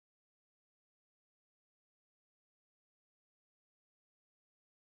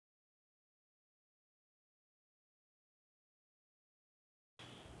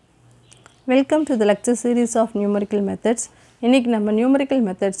Welcome to the lecture series of numerical methods. இன்னைக்கு நம்ம numerical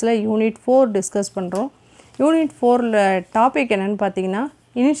methodsல unit 4 discuss பண்றோம். Unit 4 topic என்னன்னு பாத்தீங்கன்னா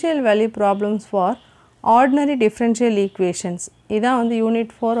initial value problems for ordinary differential equations. இதான் வந்து unit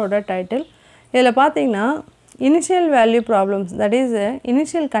 4 ஓட title. இதல பாத்தீங்கன்னா initial value problems, that is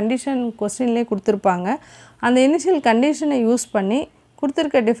initial condition questionலயே கொடுத்திருப்பாங்க. அந்த initial condition யூஸ் பண்ணி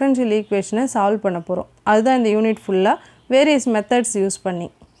கொடுத்திருக்க differential equation solve பண்ண போறோம். அதுதான் இந்த unit ஃபுல்லா various methods யூஸ் பண்ணி.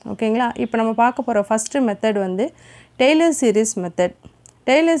 ஓகேங்களா? இப்போ நம்ம பார்க்க போற first method வந்து Taylor series method.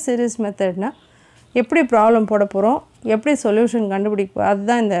 Taylor series methodனா எப்படி problem போட போறோம், எப்படி solution கண்டுபிடிக்க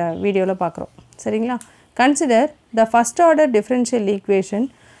அதுதான் இந்த வீடியோல பார்க்கறோம். சரிங்களா? Consider the first order differential equation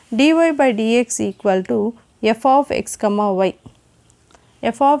dy by dx equal to f of x comma y.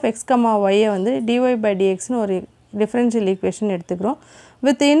 f of x comma y வந்து dy by dx னு ஒரு differential equation எடுத்துக்கிறோம்.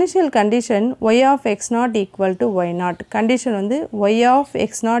 With the initial condition y of x naught equal to y naught. Condition வந்து y of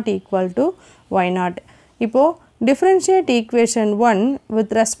x naught equal to y naught. இப்போ differentiate equation 1 with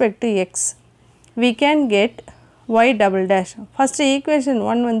respect to x. We can get y double dash. First equation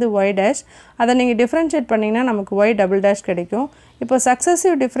 1 வந்து y dash. அதை நீங்க differentiate பண்ணீங்கன்னா நமக்கு y double dash கிடைக்கும். இப்போ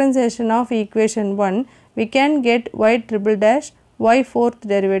successive differentiation of equation 1, we can get y triple dash, y fourth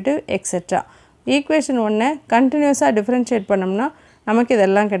derivative, etc. Equation 1 continuously differentiate பண்ணோம்னா நமக்கு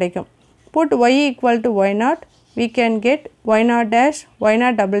இதெல்லாம் கிடைக்கும். Put y equal to y naught, we can get y naught dash, y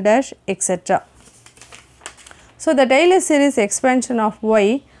naught double dash, etc. So the Taylor series expansion of y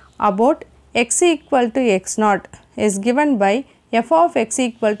about x equal to x naught is given by f of x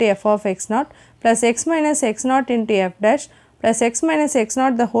equal to f of x naught plus x minus x naught into f dash plus x minus x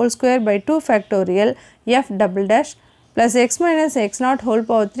naught the whole square by 2 factorial f double dash plus x minus x naught whole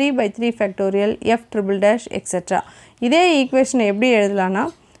power 3 by 3 factorial f triple dash, etc. இதே equation எப்படி எழுதலாம்னா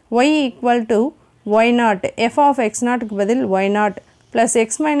y equal to y naught, f of x naught க்கு பதில் y naught plus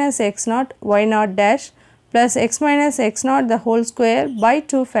x minus x naught y naught dash plus x minus x naught the whole square by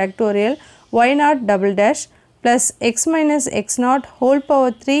 2 factorial y naught double dash plus x minus x naught whole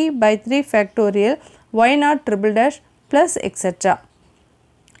power 3 by 3 factorial y naught triple dash plus, etc.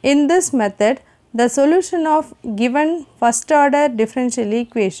 In this method, the solution of given first order differential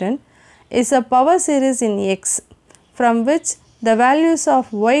equation is a power series in x from which the values of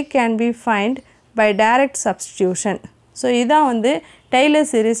y can be found by direct substitution. So இதான் வந்து Taylor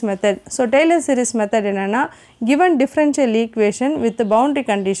series method. So Taylor series method என்னன்னா given differential equation with the boundary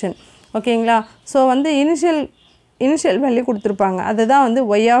condition. ஓகேங்களா? So வந்து initial value கொடுத்திருப்பாங்க. அதுதான் வந்து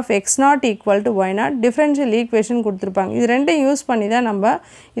y of x naught equal to y naught differential equation கொடுத்திருப்பாங்க. இது ரெண்டையும் யூஸ் பண்ணி தான் நம்ம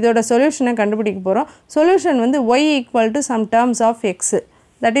இதோட சொல்யூஷனை கண்டுபிடிக்க போறோம். சொல்யூஷன் வந்து y equal to some terms of x,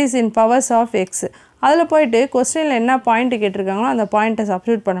 that is in powers of x. அதில் போயிட்டு கொஸ்டினில் என்ன பாயிண்ட் கேட்டிருக்காங்களோ அந்த பாயிண்ட்டை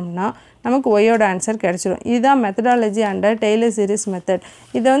சப்ஸ்டியூட் பண்ணோம்னா நமக்கு ஒய்யோட ஆன்சர் கிடைச்சிடும். இதுதான் methodology under Taylor series method.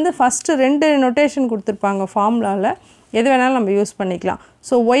 இதை வந்து ஃபஸ்ட்டு 2 நோட்டேஷன் கொடுத்துருப்பாங்க ஃபார்முலாவில், எது வேணாலும் நம்ம யூஸ் பண்ணிக்கலாம்.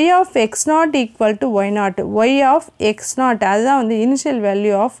 So y of x naught equal to y naught, y of x naught அதுதான் வந்து initial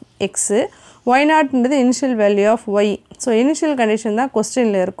value of x, y நாட்ன்றது initial value of y. So initial condition தான்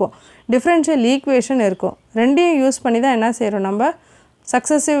கொஸ்டினில் இருக்கும், டிஃப்ரென்ஷியல் ஈக்குவேஷன் இருக்கும். ரெண்டையும் யூஸ் பண்ணி தான் என்ன செய்கிறோம், நம்ம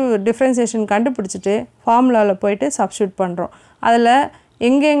சக்ஸசிவ் டிஃப்ரென்சியேஷன் கண்டுபிடிச்சிட்டு ஃபார்முலாவில் போயிட்டு சப்ஸ்டியூட் பண்ணுறோம். அதில்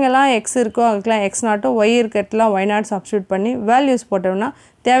எங்கெங்கெல்லாம் எக்ஸ் இருக்கோ அதுக்கெலாம் எக்ஸ் நாட்டும், ஒய் இருக்கிறதுலாம் ஒய் நாட் சப்ஸ்டியூட் பண்ணி வேல்யூஸ் போட்டோம்னா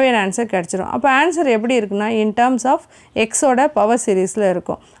தேவையான ஆன்சர் கிடச்சிரும். அப்போ ஆன்சர் எப்படி இருக்குன்னா இன் டர்ம்ஸ் ஆஃப் எக்ஸோட பவர் சீரீஸில்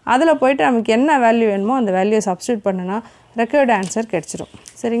இருக்கும். அதில் போய்ட்டு நமக்கு என்ன வேல்யூ வேணுமோ அந்த வேல்யூ சப்ஸ்டியூட் பண்ணுனா ரெக்வயர்டு ஆன்சர் கிடச்சிரும்.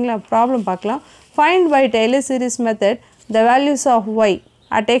 சரிங்களா? ப்ராப்ளம் பார்க்கலாம். Find by Taylor series method the values of Y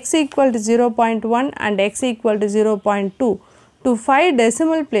at x equal to 0.1 and x equal to 0.2 to 5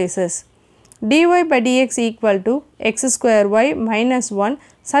 decimal places. dy by dx equal to x square y minus 1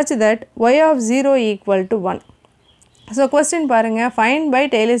 such that y of 0 equal to 1. So question பாருங்க, find by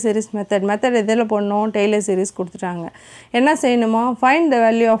Taylor series method. Method எதில் போடணும், Taylor series கொடுத்துட்டாங்க. என்ன செய்யணுமா, find the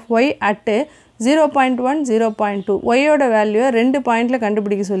value of y at 0.1, 0.2. ஒய்யோட வேல்யூவை 2 பாயிண்டில்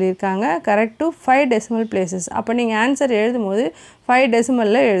கண்டுபிடிக்க சொல்லியிருக்காங்க. Correct to 5 decimal places. அப்போ நீங்கள் ஆன்சர் எழுதும் போது 5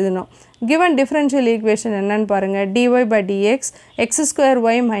 decimalல எழுதணும். given differential equation என்னன்னு பாருங்க, dy by dx x square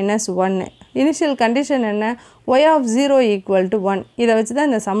y minus 1. Initial condition என்ன, y of 0 equal to 1. இதை வச்சு தான்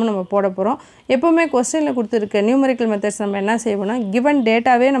இந்த சம் நம்ம போட போகிறோம். எப்போவுமே கொஸ்டினில் கொடுத்துருக்க நியூமரிக்கல் மெத்தட்ஸ் நம்ம என்ன செய்வோம்னா given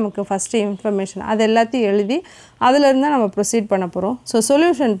டேட்டாவே நமக்கு ஃபஸ்ட்டு இன்ஃபர்மேஷன் அது எல்லாத்தையும் எழுதி அதிலிருந்து தான் நம்ம ப்ரொசீட் பண்ண போகிறோம். ஸோ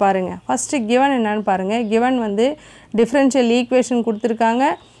சொல்யூஷன் பாருங்கள். ஃபஸ்ட்டு given என்னன்னு பாருங்கள். given வந்து டிஃப்ரென்ஷியல் ஈக்குவேஷன் கொடுத்துருக்காங்க,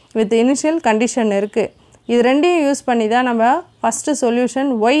 வித் இனிஷியல் கண்டிஷன் இருக்குது. இது ரெண்டையும் யூஸ் பண்ணி தான் நம்ம ஃபஸ்ட்டு சொல்யூஷன்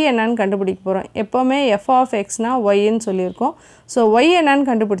y என்னன்னு கண்டுபிடிக்க போகிறோம். எப்போவுமே f of xனா yன்னு சொல்லியிருக்கோம். ஸோ y என்னன்னு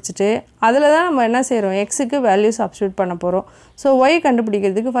கண்டுபிடிச்சிட்டு அதில் தான் நம்ம என்ன செய்கிறோம், எக்ஸுக்கு வேல்யூ சப்ஸ்டியூட் பண்ண போகிறோம். ஸோ y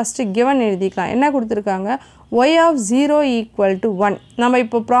கண்டுபிடிக்கிறதுக்கு ஃபஸ்ட்டு கிவன் எழுதிக்கலாம். என்ன கொடுத்துருக்காங்க, y of 0 equal to 1. நம்ம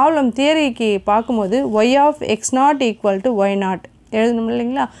இப்போ ப்ராப்ளம் தியரிக்கு பார்க்கும்போது y of x not equal to y not எழுதணும்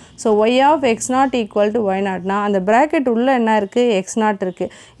இல்லைங்களா. So y of x not equal to y notனா அந்த ப்ராக்கெட் உள்ளே என்ன இருக்குது, x not இருக்குது.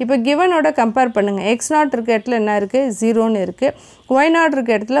 இப்போ கிவனோட கம்பேர் பண்ணுங்கள். x not இருக்க இடத்துல என்ன இருக்குது, 0ன்னு இருக்குது. y not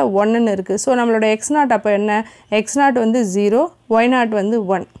இருக்க இடத்துல 1ன்னு இருக்குது. ஸோ நம்மளோட x not அப்போ என்ன, x not வந்து 0, y not வந்து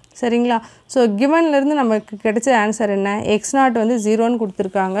 1. சரிங்களா. ஸோ கிவன்லேருந்து நமக்கு கிடைச்ச ஆன்சர் என்ன, x not வந்து 0ன்னு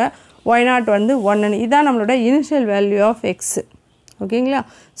கொடுத்துருக்காங்க, y not வந்து 1ன்னு. இதான் நம்மளோட இனிஷியல் வேல்யூ ஆஃப் x. ஓகேங்களா.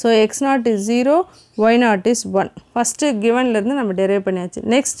 So x not is 0, y not is 1. First கிவன்லேருந்து நம்ம டெரைவ் பண்ணியாச்சு.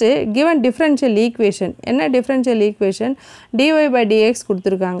 Next given differential equation. என்ன differential equation, dy by dx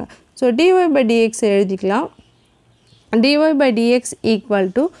கொடுத்துருக்காங்க. ஸோ dy by dx எழுதிக்கலாம். dy by dx equal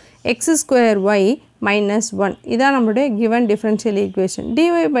to x square y minus 1. இதான் நம்மளுடைய given differential equation. dy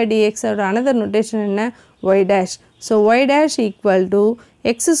by dx ஓட another notation என்ன, y dash. So y dash equal to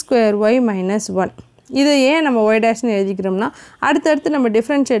x square y minus 1. இது ஏன் நம்ம y டேஷ்னு எழுதிக்கிறோம்னா அடுத்தடுத்து நம்ம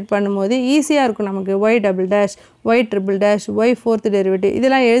டிஃப்ரென்ஷியேட் பண்ணும்போது ஈஸியாக இருக்கும் நமக்கு. y double dash, y triple dash, y fourth derivative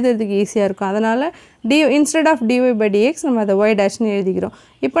இதெல்லாம் எழுதுறதுக்கு ஈஸியாக இருக்கும். அதனால் instead of dy by dx நம்ம அதை y டேஷ்னு எழுதிக்கிறோம்.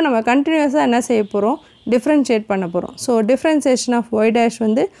 இப்போ நம்ம கண்டினியூஸாக என்ன செய்ய போகிறோம், டிஃப்ரென்ஷியேட் பண்ண போகிறோம். So differentiation of y dash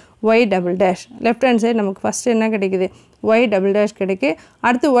வந்து y double dash. Left hand side நமக்கு ஃபஸ்ட்டு என்ன கிடைக்குது, y டபுள் டேஷ் கிடைக்கு.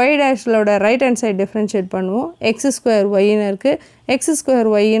 அடுத்து y டேஷோட right hand side differentiate பண்ணுவோம். x ஸ்கொயர் yன்னு இருக்குது. x ஸ்கொயர்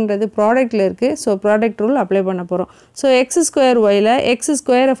yன்றது ப்ராடக்ட்டில் இருக்குது. ஸோ ப்ராடக்ட் ரூல் அப்ளை பண்ண போகிறோம். ஸோ x ஸ்கொயர் yல x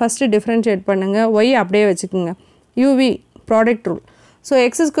ஸ்கொயரை ஃபஸ்ட்டு டிஃப்ரென்ஷியேட் பண்ணுங்கள், y அப்படியே வச்சுக்கோங்க, uv product rule. So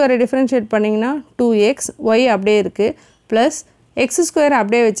x ஸ்கொயரை டிஃப்ரென்ஷியேட் பண்ணிங்கன்னா 2x, y அப்படியே இருக்குது, ப்ளஸ் x ஸ்கொயரை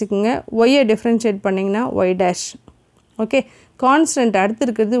அப்படியே வச்சுக்கோங்க, yயை டிஃப்ரென்ஷியேட் பண்ணிங்கன்னா y டேஷ். ஓகே, கான்ஸ்டன்ட் அடுத்து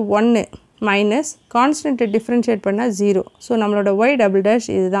இருக்கிறது 1 மைனஸ் கான்ஸ்டன்ட்டை டிஃப்ரென்ஷியேட் பண்ணால் 0. ஸோ நம்மளோட y டபுள் டேஷ்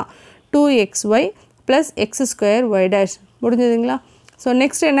இதுதான் 2xy plus x square y dash. முடிஞ்சதுங்களா. So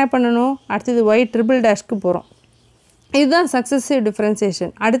next என்ன பண்ணணும், அடுத்தது y ட்ரிபிள் டேஷ்க்கு போகிறோம். இதுதான் சக்ஸஸிவ்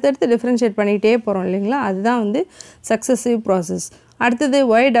டிஃப்ரென்சியேஷன். அடுத்தடுத்து டிஃப்ரென்ஷியேட் பண்ணிகிட்டே போகிறோம் இல்லைங்களா, அதுதான் வந்து சக்ஸஸிவ் ப்ராசஸ். அடுத்தது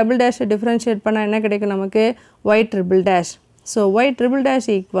y டபுள் டேஷை டிஃப்ரென்ஷியேட் பண்ணால் என்ன கிடைக்கும் நமக்கு, y triple dash. So y triple dash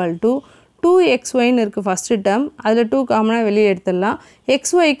equal to 2xyன்னு இருக்குது ஃபஸ்ட்டு டேர்ம், அதில் 2 காமனாக வெளியே எடுத்துடலாம்.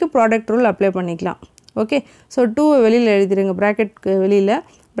 xyக்கு ப்ராடக்ட் ரூல் அப்ளை பண்ணிக்கலாம். ஓகே, ஸோ 2 வெளியில் எழுதிடுங்க, ப்ராக்கெட்க்கு வெளியில்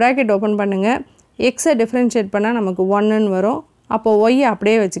ப்ராக்கெட் ஓப்பன் பண்ணுங்கள். எக்ஸை டிஃப்ரென்ஷியேட் பண்ணால் நமக்கு 1ன்னு வரும். அப்போது ஒய்யை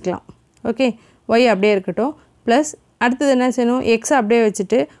அப்படியே வச்சுக்கலாம். ஓகே, ஒய் அப்படியே இருக்கட்டும். ப்ளஸ் அடுத்தது என்ன செய்யணும், எக்ஸை அப்படியே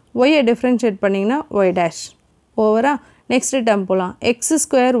வச்சுட்டு ஒய்யை டிஃப்ரென்ஷியேட் பண்ணிங்கன்னா ஒய் டேஷ். ஓவரா நெக்ஸ்ட்டு டேர்ம் போகலாம். எக்ஸ்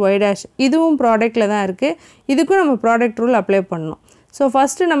ஸ்கொயர் ஒய் டேஷ், இதுவும் ப்ராடக்ட்டில் தான் இருக்குது. இதுக்கும் நம்ம ப்ராடக்ட் ரூல் அப்ளை பண்ணணும். ஸோ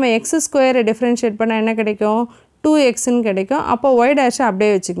ஃபஸ்ட்டு நம்ம எக்ஸ் ஸ்கொயரை டிஃப்ரென்ஷியேட் பண்ணால் என்ன கிடைக்கும், 2xன்னு கிடைக்கும். அப்போ ஒய் டேஷை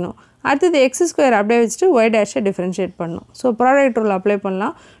அப்படியே வச்சுக்கணும். அடுத்தது எக்ஸ் ஸ்கொயர் அப்படியே வச்சுட்டு ஒய் டேஷை டிஃப்ரென்ஷியேட் பண்ணணும். ஸோ ப்ராடக்ட் ரூல் அப்ளை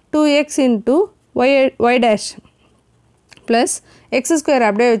பண்ணலாம். 2x into Y dash plus X square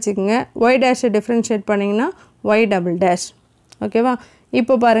அப்படியே வச்சுக்கோங்க, ஒய் டேஷை டிஃப்ரென்ஷியேட் பண்ணிங்கன்னா ஒய் டபுள் டேஷ். ஓகேவா.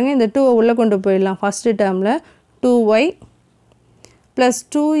 இப்போ பாருங்கள், இந்த 2 உள்ளே கொண்டு போயிடலாம். ஃபஸ்ட்டு டேர்மில் 2y ப்ளஸ்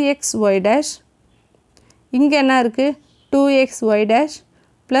 2xy டேஷ், இங்கே என்ன இருக்குது 2xy dash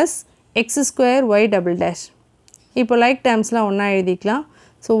plus X square Y double dash. இப்போ லைக் டேர்ம்ஸ்லாம் ஒன்றா எழுதிக்கலாம்.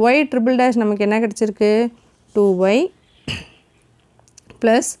 ஸோ ஒய் ட்ரிபிள் டேஷ் நமக்கு என்ன கிடச்சிருக்கு, 2y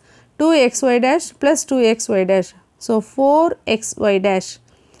plus 2xy dash plus 2xy dash. So 4xy dash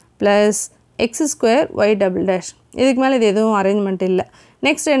plus X square Y double dash. இதுக்கு மேலே இது எதுவும் அரேஞ்ச்மெண்ட் இல்லை.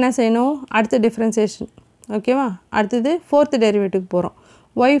 நெக்ஸ்ட் என்ன செய்யணும், அடுத்த டிஃப்ரென்சியேஷன். ஓகேவா. அடுத்தது ஃபோர்த் டெரிவேட்டிவ்க்கு போகிறோம்.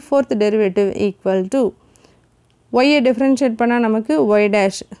 Y fourth derivative equal to ஒய்யை டிஃப்ரென்ஷியேட் பண்ணால் நமக்கு ஒய்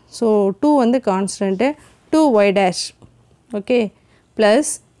டேஷ். ஸோ 2 வந்து constant, 2y dash. Okay,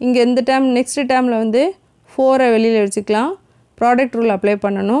 plus இங்கே இந்த டேர்ம் நெக்ஸ்ட் டேர்மில் வந்து 4ஐ வெளியில் வச்சுக்கலாம். ப்ராடக்ட் ரூல் அப்ளை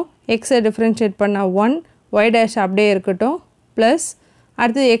பண்ணணும். எக்ஸை டிஃப்ரென்ஷியேட் பண்ணால் 1, ஒய் டேஷ் அப்படியே இருக்கட்டும். ப்ளஸ்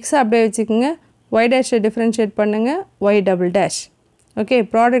அடுத்தது எக்ஸை அப்படியே வச்சுக்கோங்க, ஒய் டேஷை டிஃப்ரென்ஷியேட் பண்ணுங்கள், Y double dash. Okay,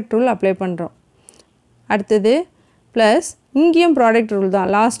 product rule apply பண்ணுறோம். அடுத்தது ப்ளஸ் இங்கேயும் ப்ராடக்ட் ரூல் தான்,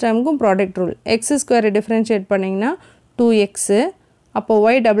 லாஸ்ட் டைமுக்கும் ப்ராடக்ட் ரூல். எக்ஸ் ஸ்கொயரை டிஃப்ரென்ஷியேட் பண்ணிங்கன்னா 2x, அப்போது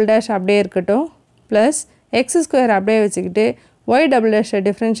ஒய் டபுள் டேஷ் அப்படியே இருக்கட்டும். ப்ளஸ் எக்ஸ் ஸ்கொயர் அப்படியே வச்சுக்கிட்டு ஒய் டபுள் டேஷை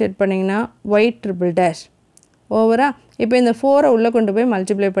டிஃப்ரென்ஷியேட் பண்ணிங்கன்னா ஒய் ட்ரிபிள் டேஷ். ஓவரா. இப்போ இந்த 4ஐ உள்ளே கொண்டு போய்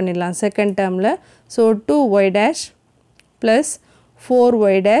மல்டிப்ளை பண்ணிடலாம் செகண்ட் டேர்மில். So 2y dash plus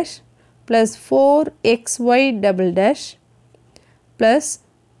 4y dash plus 4xy double dash plus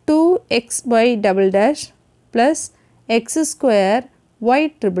 2xy double dash plus X square Y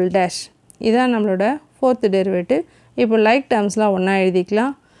triple dash. இதுதான் நம்மளோட ஃபோர்த் டெரிவேட்டிவ். இப்போ லைக் டேர்ம்ஸ்லாம் ஒன்றா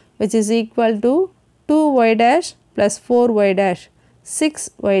எழுதிக்கலாம். Which is equal to 2y dash plus 4y dash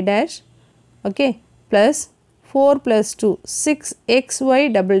 6y dash, okay, plus 4 plus 2 6xy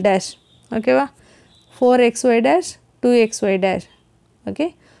double dash, okay va, 4xy dash 2xy dash, okay.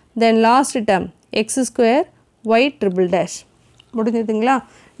 Then last term x square y triple dash. முடிஞ்சதுங்களா?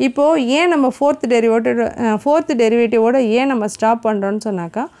 இப்போ ஏன் நம்ம fourth derivative ஓட ஏன் நம்ம stop பண்றோம்னு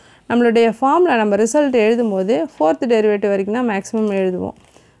சொன்னாக்கா நம்மளுடைய formula நம்ம ரிசல்ட் எழுதும்போது fourth derivative வரைக்கும் தான் மேக்ஸिमम எழுதுவோம்.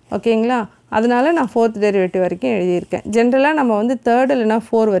 ஓகேங்களா? அதனால நான் fourth derivative வரைக்கும் எழுதி இருக்கேன். ஜெனரலா நம்ம வந்து third இல்லனா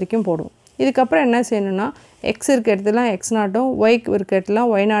 4 வரைக்கும் போடுவோம். இதுக்கு அப்புறம் என்ன செய்யணும்னா x இருக்க இடத்துல x0 உம் y இருக்க இடத்துல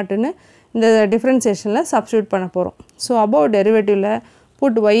y0 ன்னு இந்த டிஃபரன்ஷியேஷன்ல சப்ஸ்டிட்யூட் பண்ண போறோம். சோ above derivative ல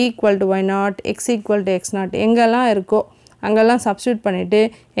put y equal to y0, x equal to x0 எங்கெல்லாம் இருக்கோ அங்கெல்லாம் சப்ஸ்டிட்யூட் பண்ணிட்டு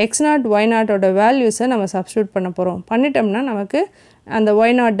x0 y0 ஓட வேல்யூஸை நம்ம சப்ஸ்டிட்யூட் பண்ண போறோம். பண்ணிட்டோம்னா நமக்கு அந்த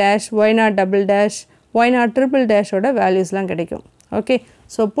y0 dash, y0 double dash, y0 triple dash ஓட வேல்யூஸ்லாம் கிடைக்கும். Okay,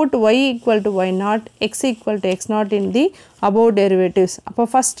 so put y equal to y0, x equal to x0 in the above derivatives. அப்போ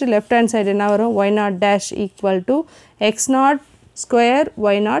first left hand side என்ன வரும்? y0 dash equal to x0 square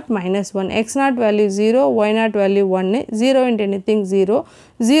y0 minus 1. x0 value 0, y0 value 1. 0 into anything 0.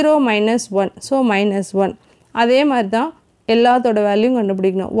 0 minus 1. So minus 1. அதே மாதிரி தான் எல்லாத்தோட value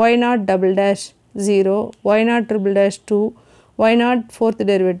கண்டுபிடிக்கணும். y0 double dash 0, y0 triple dash 2, y0 fourth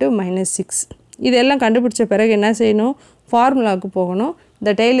derivative minus 6. இதெல்லாம் கண்டுபிடிச்ச பிறகு என்ன செய்யணும்? ஃபார்முலாக்கு போகணும்.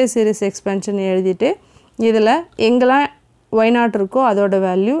 இந்த டெய்லர் சீரிஸ் எக்ஸ்பென்ஷன் எழுதிட்டு இதில் எங்கெல்லாம் y0 இருக்கோ அதோட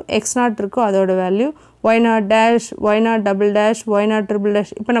வேல்யூ, x0 இருக்கோ அதோட value, y0 dash, y0 double dash, y0 triple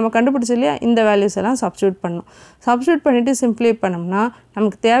dash இப்போ நம்ம கண்டுபிடிச்சோம் இல்லையா, இந்த வேல்யூஸ் எல்லாம் சப்ஸ்டிட்யூட் பண்ணணும். சப்ஸ்டிட்யூட் பண்ணிட்டு சிம்பிளை பண்ணோம்னா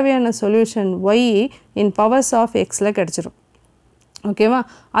நமக்கு தேவையான solution y in powers of xல கிடைச்சிரும். ஓகேவா?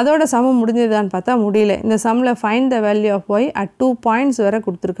 அதோட சமம் முடிஞ்சதான்னு பார்த்தா முடியல. இந்த சம்ல find the value of y at 2 points வரை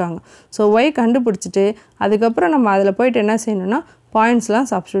கொடுத்திருக்காங்க. ஸோ y கண்டுபிடிச்சிட்டு அதுக்கப்புறம் நம்ம அதில் போயிட்டு என்ன செய்யணும்னா பாயிண்ட்ஸ்லாம்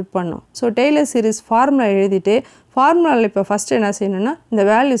சப்ஸ்டிட்யூட் பண்ணணும். ஸோ டெய்லர் சீரிஸ் ஃபார்முலா எழுதிட்டு ஃபார்முலாவில் இப்போ ஃபஸ்ட்டு என்ன செய்யணும்னா இந்த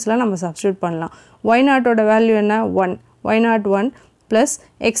வேல்யூஸ்லாம் நம்ம சப்ஸ்டிட்யூட் பண்ணலாம். y0 ஓட வேல்யூ என்ன? 1, y0 1 plus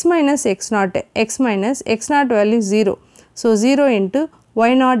x minus x0, x minus x0 value 0. So 0 into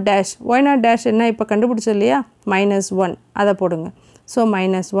y0 dash, y0 dash என்ன இப்போ கண்டுபிடிச்சோம் இல்லையா, -1 அதை போடுங்க. ஸோ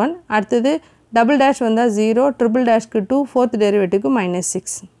 -1 அடுத்தது டபுள் டேஷ் வந்தால் 0, ட்ரிபிள் டேஷ்க்கு 2, ஃபோர்த் டெரிவேட்டிவ்க்கு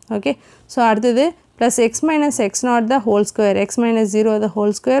 -6. ஓகே, ஸோ அடுத்தது plus x minus x0 the whole square, x minus 0 the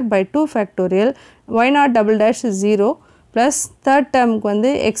whole square by 2 factorial, y0 double dash is 0 plus third term வந்து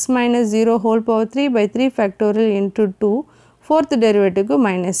x minus 0 whole power 3 by 3 factorial into 2, fourth derivative க்கு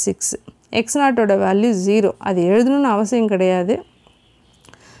 -6. x0 ஓட value 0. அது எழுதணும்னு அவசியம் கிடையாது.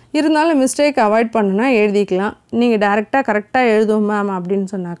 இருந்தாலும் mistake avoid பண்ணனும்னா எழுதிக்கலாம். நீங்க டைரக்ட்டா கரெக்ட்டா எழுதுவோம் மேம் அப்படினு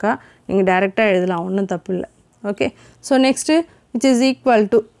சொன்னாக்கா நீங்க டைரக்ட்டா எழுதலாம், ஒண்ணும் தப்பு இல்ல. Okay, so next which is equal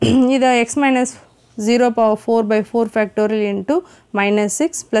to இத x minus 0 power 4 by 4 factorial into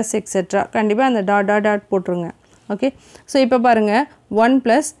 -6 plus etc. கண்டிப்பா அந்த டாட் போட்டுருங்க. ஓகே, சோ இப்போ பாருங்க 1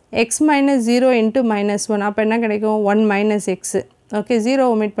 plus x minus 0 into -1 அப்ப என்ன கிடைக்கும்? 1 minus x. ஓகே, 0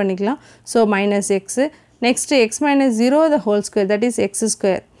 omit பண்ணிக்கலாம். So -x. next x minus 0 the whole square, that is x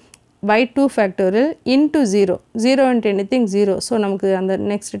square by 2 factorial into 0. 0 into anything 0. So நமக்கு அந்த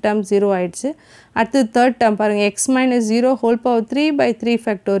next term 0 ஆயிடுச்சு. அடுத்து third term பாருங்க x minus 0 whole power 3 by 3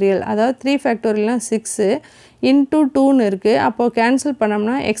 factorial. அதாவது 3 factorialனா 6 into 2 ன்னு இருக்கு. அப்போ கேன்சல்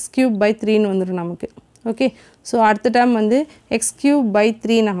பண்ணோம்னா x cube by 3 ன்னு வந்துரும் நமக்கு. ஓகே, சோ அடுத்த term வந்து x cube by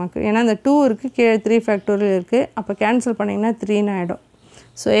 3 நமக்கு. ஏன்னா அந்த 2 இருக்கு, கீழ 3 factorial இருக்கு. அப்ப கேன்சல் பண்ணீங்கன்னா 3 ன்னு ஆயிடும்.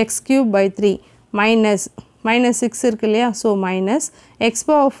 So x cube by 3 minus 6 இருக்கு இல்லையா, so minus x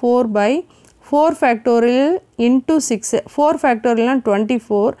power 4 by 4 factorial into 6. 4 factorial னா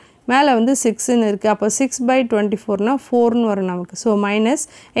 24, மேல வந்து 6 ன்னு இருக்கு. அப்ப 6 by 24 னா 4 ன்னு வரும் நமக்கு. so minus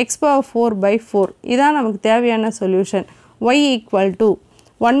x power 4 by 4. இதான் நமக்கு தேவையான solution. y equal to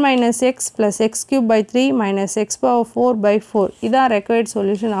 1 minus x plus x cube by 3 minus x power 4 by 4. இதான் required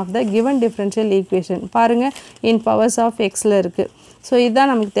solution of the given differential equation. பாருங்க in powers of x ல இருக்கு. so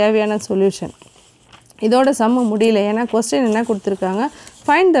இதான் நமக்கு தேவையான சொல்யூஷன். இதோட சம்ம முடியல, ஏன்னா क्वेश्चन என்ன கொடுத்திருக்காங்க,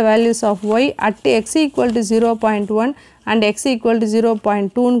 find the values of y at x equal to 0.1 and x equal to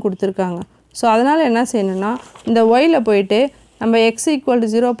 0.2 ன்னு கொடுத்திருக்காங்க. சோ அதனால என்ன செய்யணும்னா இந்த y ல போயிட்டு நம்ம x equal to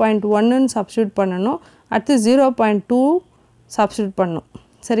 0.1 ன்னு சப்ஸ்டிட்யூட் பண்ணனும். அடுத்து 0.2 சப்ஸ்டிட்யூட் பண்ணனும்.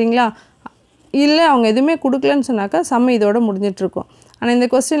 சரிங்களா? இல்ல அவங்க எதுமே கொடுக்கலன்னு சொன்னாக்க சம் இதோட முடிஞ்சிட்டு இருக்கும். ஆனா இந்த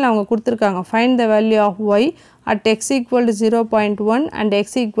क्वेश्चनல அவங்க கொடுத்திருக்காங்க find the value of y at x equal to 0.1 and x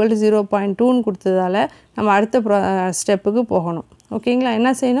equal to 0.2 ன்னு கொடுத்ததால நம்ம அடுத்த ஸ்டெப்புக்கு போகணும். ஓகேங்களா? என்ன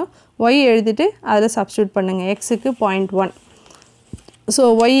செய்யணும்? y எழுதிட்டு அதுல சப்ஸ்டிட்யூட் பண்ணுங்க. x க்கு 0.1. so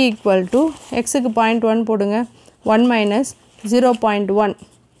y equal to x க்கு 0.1 போடுங்க. 1 minus 0.1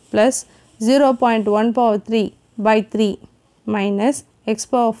 plus 0.1 power 3 by 3 minus x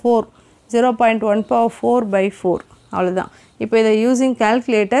power 4 0.1 power 4 by 4 அவ்வளோதான். இப்போ இதை யூஸிங்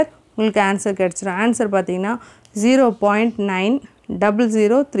கால்குலேட்டர் உங்களுக்கு ஆன்சர் கிடச்சிடும். ஆன்சர் பார்த்தீங்கன்னா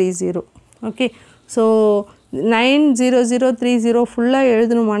 0.90030. ஓகே, ஸோ 90030 ஃபுல்லாக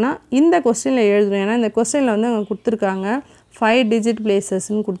எழுதணுமானா இந்த கொஸ்டினில் எழுதணும். ஏன்னா இந்த கொஸ்டினில் வந்து அவங்க கொடுத்துருக்காங்க 5 digit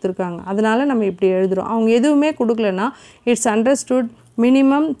places-ன்னு கொடுத்துருக்காங்க. அதனால் நம்ம இப்படி எழுதுகிறோம். அவங்க எதுவுமே கொடுக்கலன்னா it's understood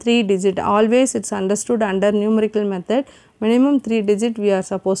minimum 3 digit. Always it's understood under numerical method minimum 3 digit we are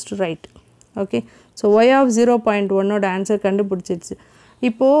supposed to write. Okay, so y of 0.1 ஓட ஆன்சர் கண்டுபிடிச்சிருச்சு.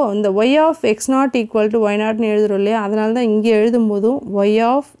 இப்போது இந்த y of x not equal to y not னு எழுதுகிறோம் இல்லையா, அதனால தான் இங்கே எழுதும் போதும் y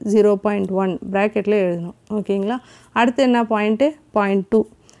of 0.1 ப்ராக்கெட்டில் எழுதணும். ஓகேங்களா, அடுத்து என்ன point 0.2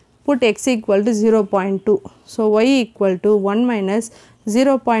 put x equal to 0.2. so y equal to 1 minus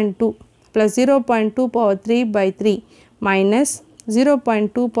 0.2 plus 0.2 power 3 by 3 minus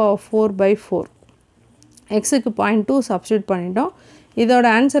 0.2 power 4 by 4. xக்கு 0.2 substitute பண்ணிட்டோம். இதோட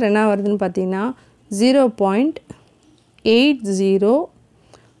ஆன்சர் என்ன வருதுன்னு பார்த்தீங்கன்னா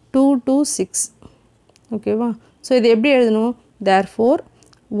 0.80226. ஓகேவா, ஸோ இது எப்படி எழுதணும்? therefore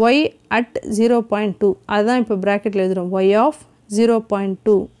y at 0.2 அதுதான் இப்போ ப்ராக்கெட்டில் எழுதுகிறோம். y of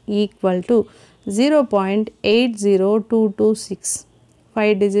 0.2 equal to 0.80226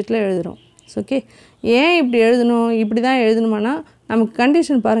 5 digitல எழுதுகிறோம். ஓகே, ஏன் இப்படி எழுதணும்? இப்படி தான் எழுதணுமானா நமக்கு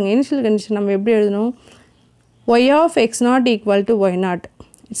கண்டிஷன் பாருங்கள். இனிஷியல் கண்டிஷன் நம்ம எப்படி எழுதணும்? y of x not equal to y not.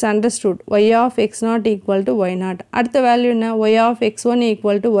 It's understood. y of x not equal to y not. அடுத்த வேல்யூ என்ன? y of x1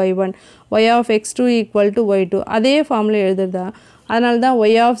 equal to y1, y of x2 equal to y2. அதே ஃபார்மில் எழுதுறதா, அதனால தான்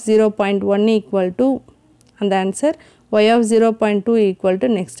y of 0.1 equal to அந்த answer, y of 0.2 equal to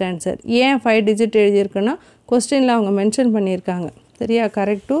next answer. ஏன் 5 digit எழுதியிருக்குன்னா கொஸ்டினில் அவங்க மென்ஷன் பண்ணியிருக்காங்க சரியா,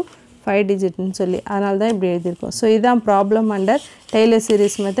 கரெக்ட் டு 5 digitன்னு சொல்லி, அதனால தான் இப்படி எழுதியிருக்கோம். ஸோ இதுதான் problem under Taylor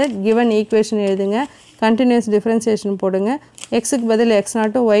series method. Given equation எழுதுங்க, கண்டினியூஸ் டிஃப்ரென்சியேஷன் போடுங்க, எக்ஸுக்கு பதில் எக்ஸ்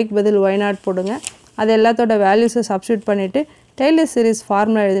நாட்டும் ஒய்க்கு பதில் ஒய் நாட் போடுங்க. அது எல்லாத்தோட வேல்யூஸை சப்ஸ்டியூட் பண்ணிவிட்டு டெய்லர் சீரிஸ்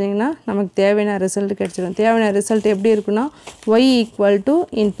ஃபார்முலா எழுதுனீங்கன்னா நமக்கு தேவையான ரிசல்ட் கிடச்சிடும். தேவையான ரிசல்ட் எப்படி இருக்குன்னா y equal to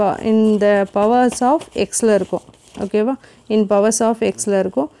in the powers of xல இருக்கும். ஓகேவா, இன் பவர்ஸ் ஆஃப் எக்ஸில்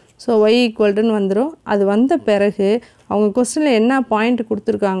இருக்கும். ஸோ y equal to வந்துடும். அது வந்த பிறகு அவங்க கொஸ்டினில் என்ன பாயிண்ட்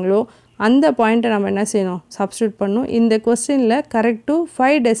கொடுத்துருக்காங்களோ அந்த பாயிண்ட்டை நம்ம என்ன செய்யணும்? சப்ஸ்டியூட் பண்ணணும். இந்த கொஸ்டினில் கரெக்ட் டு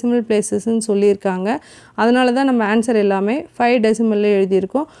 5 decimal placesன்னு சொல்லியிருக்காங்க. அதனால தான் நம்ம ஆன்சர் எல்லாமே 5 decimalல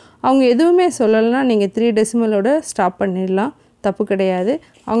எழுதியிருக்கோம். அவங்க எதுவுமே சொல்லலைன்னா நீங்கள் 3 decimalோட ஸ்டாப் பண்ணிடலாம், தப்பு கிடையாது.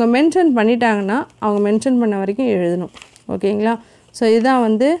 அவங்க மென்ஷன் பண்ணிட்டாங்கன்னா அவங்க மென்ஷன் பண்ண வரைக்கும் எழுதணும். ஓகேங்களா, ஸோ இதுதான்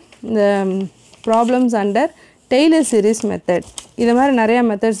வந்து இந்த problems under Taylor series method. இது மாதிரி நிறையா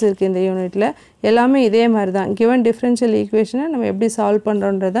மெத்தட்ஸ் இருக்குது இந்த யூனிட்டில். எல்லாமே இதே மாதிரி தான். கிவன் டிஃப்ரென்ஷியல் ஈக்குவேஷனை நம்ம எப்படி சால்வ்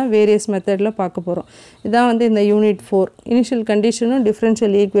பண்ணுறோன்றது தான் வேரியஸ் மெத்தடில் பார்க்க போகிறோம். இதான் வந்து இந்த யூனிட் 4 இனிஷியல் கண்டிஷனும்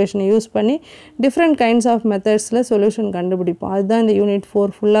டிஃப்ரென்ஷியல் ஈக்குவேஷனை யூஸ் பண்ணி டிஃப்ரெண்ட் கைண்ட்ஸ் ஆஃப் மெத்தட்ஸில் சொல்யூஷன் கண்டுபிடிப்போம். அதுதான் இந்த யூனிட் 4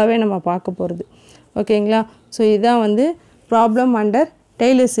 ஃபுல்லாகவே நம்ம பார்க்க போகிறது. ஓகேங்களா, ஸோ இதான் வந்து problem under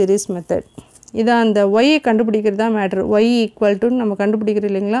Taylor series method. இதான் அந்த ஒய்யை கண்டுபிடிக்கிறது தான் மேட்ரு. ஒய் ஈக்குவல் டுன்னு நம்ம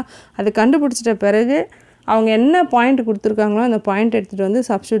கண்டுபிடிக்கிறோம் இல்லைங்களா, அது கண்டுபிடிச்சிட்ட பிறகு அவங்க என்ன பாயிண்ட் கொடுத்துருக்காங்களோ அந்த பாயிண்ட் எடுத்துகிட்டு வந்து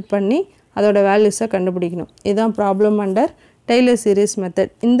சப்ஸ்டியூட் பண்ணி அதோட வேல்யூஸை கண்டுபிடிக்கணும். இதுதான் problem under Taylor series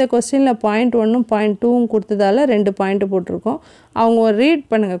method. இந்த கொஸ்டினில் 0.1ம் 0.2ம் கொடுத்ததால 2 பாயிண்ட் போட்டிருக்கோம். அவங்க ரீட்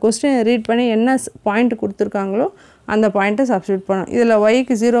பண்ணுங்கள், கொஸ்டினை ரீட் பண்ணி என்ன பாயிண்ட் கொடுத்துருக்காங்களோ அந்த பாயிண்ட்டை சப்ஸ்டியூட் பண்ணணும். இதில்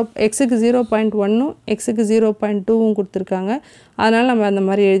ஒய்க்கு எக்ஸுக்கு 0.1ம் எக்ஸுக்கு 0.2ம் கொடுத்துருக்காங்க. அதனால் நம்ம அந்த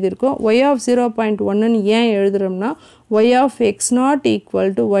மாதிரி எழுதியிருக்கோம். ஒய் ஆஃப் 0.1ன்னு ஏன் எழுதுகிறோம்னா Y of X not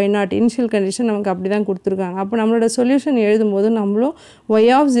equal to Y not initial condition நமக்கு அப்படி தான் கொடுத்துருக்காங்க. அப்போ நம்மளோட சொல்யூஷன் எழுதும்போது நம்மளும்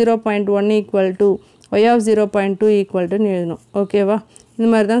Y of 0.1 equal to y of 0.2 equal to எழுதணும். ஓகேவா, இந்த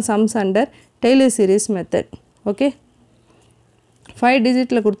மாதிரி தான் sums under Taylor series method. Okay, 5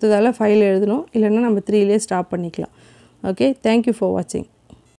 டிஜிட்டில் கொடுத்ததால 5ல் எழுதணும், இல்லைன்னா நம்ம 3லேயே ஸ்டாப் பண்ணிக்கலாம். ஓகே, தேங்க்யூ ஃபார் வாட்சிங்.